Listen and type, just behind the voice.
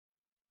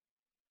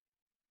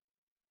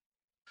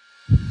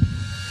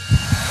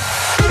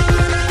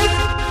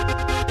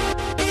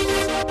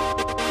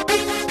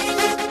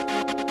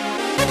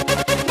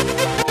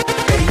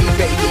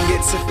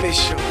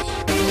official.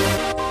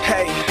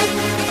 Hey.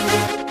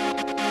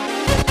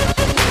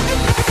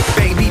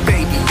 Baby,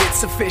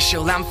 it's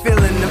official. I'm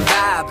feeling the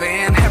vibe,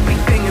 and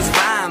everything is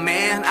fine,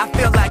 man. I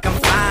feel like I'm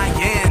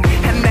flying,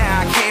 and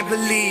now I can't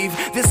believe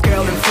this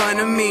girl in front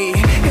of me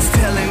is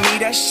telling me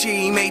that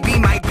she maybe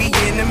might be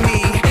into me.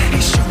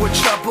 Is you a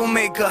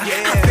troublemaker?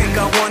 I think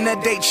I wanna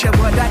date you.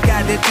 What I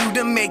gotta do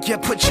to make you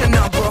put your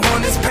number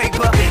on this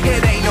paper?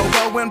 It ain't no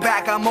going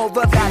back. I'm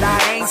over that.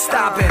 I ain't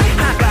stopping.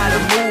 I gotta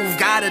move,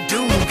 gotta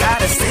do,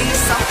 gotta say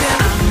something.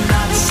 I'm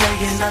not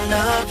saying I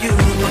love you,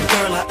 but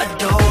girl, I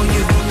adore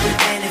you.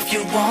 And if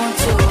you want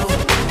to,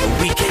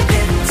 we can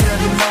get to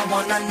know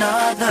one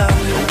another.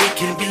 We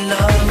can be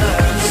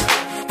lovers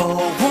for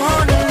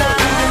one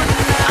night.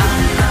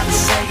 I'm not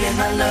saying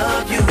I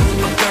love you,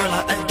 but girl,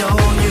 I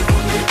adore you.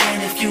 And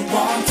if you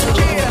want to,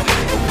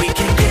 we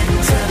can get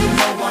to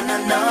know one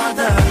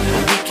another.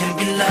 We can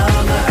be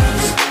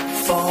lovers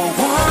for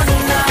one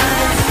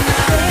night.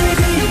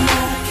 Baby,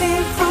 I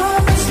can't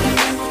promise you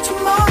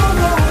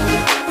tomorrow,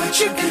 but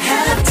you can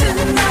have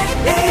tonight.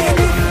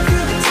 Baby,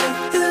 you take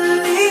the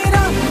lead,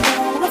 I'm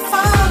gonna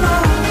follow.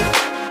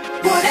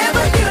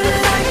 Whatever you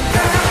like,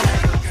 girl.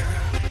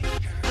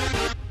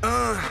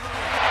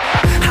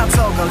 I'll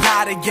talk a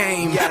lot of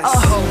game, a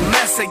whole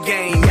mess of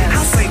game.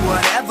 I'll say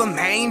whatever,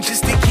 man,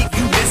 just to keep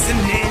you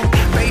listening.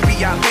 Baby,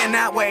 I've been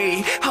that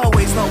way,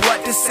 always know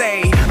what to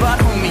say, but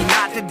homie,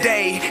 not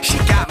today. She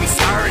got me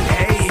stirring,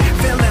 hey,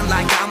 feeling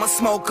like I'm a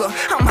smoker.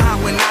 I'm high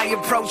when I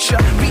approach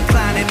her,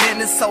 reclining in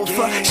the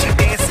sofa. She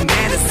dancing,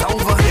 man, it's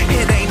over.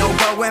 It ain't no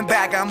going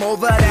back, I'm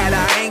over that,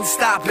 I ain't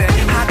stopping.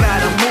 I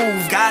gotta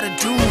move, gotta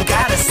do,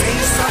 gotta say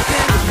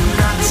something. I'm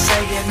not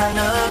saying I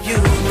love you,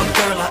 but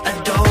girl, I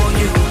adore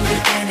you.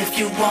 And if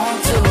you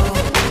want to,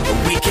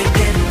 we can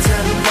get to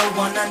know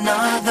one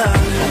another.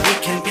 We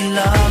can be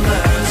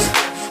lovers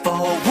for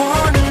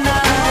one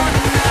night.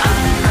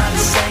 I'm not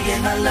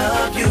saying I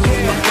love you,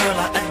 but girl,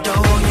 I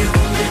adore you.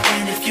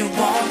 And if you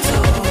want to,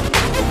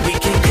 we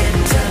can get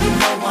to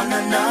know one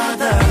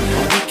another.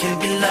 We can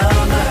be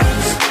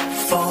lovers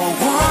for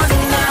one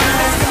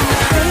night.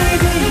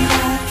 Baby,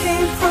 I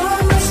can't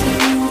promise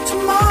you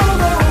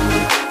tomorrow,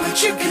 but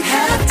you can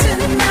have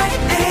tonight.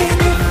 And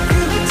if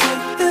you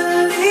take the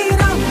lead,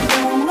 I'm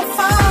gonna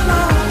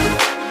follow.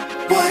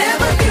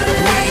 Whatever you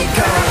like. We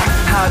go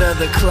out of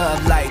the club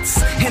lights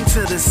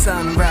into the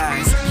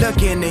sunrise,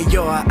 look into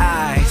your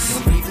eyes.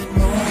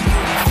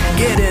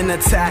 Get in a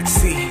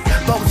taxi,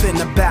 both in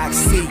the back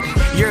seat.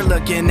 You're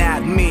looking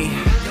at me.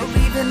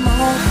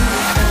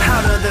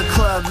 Out of the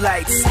club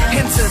lights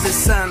into the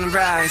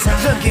sunrise,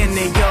 look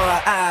into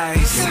your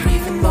eyes.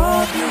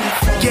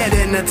 Get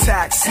in a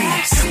taxi,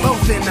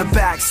 both in the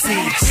back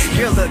seat.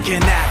 You're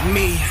looking at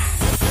me.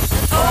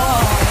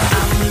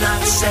 I'm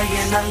not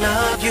saying I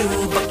love you,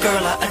 but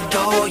girl, I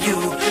adore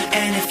you.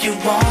 And if you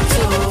want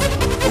to,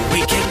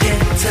 we can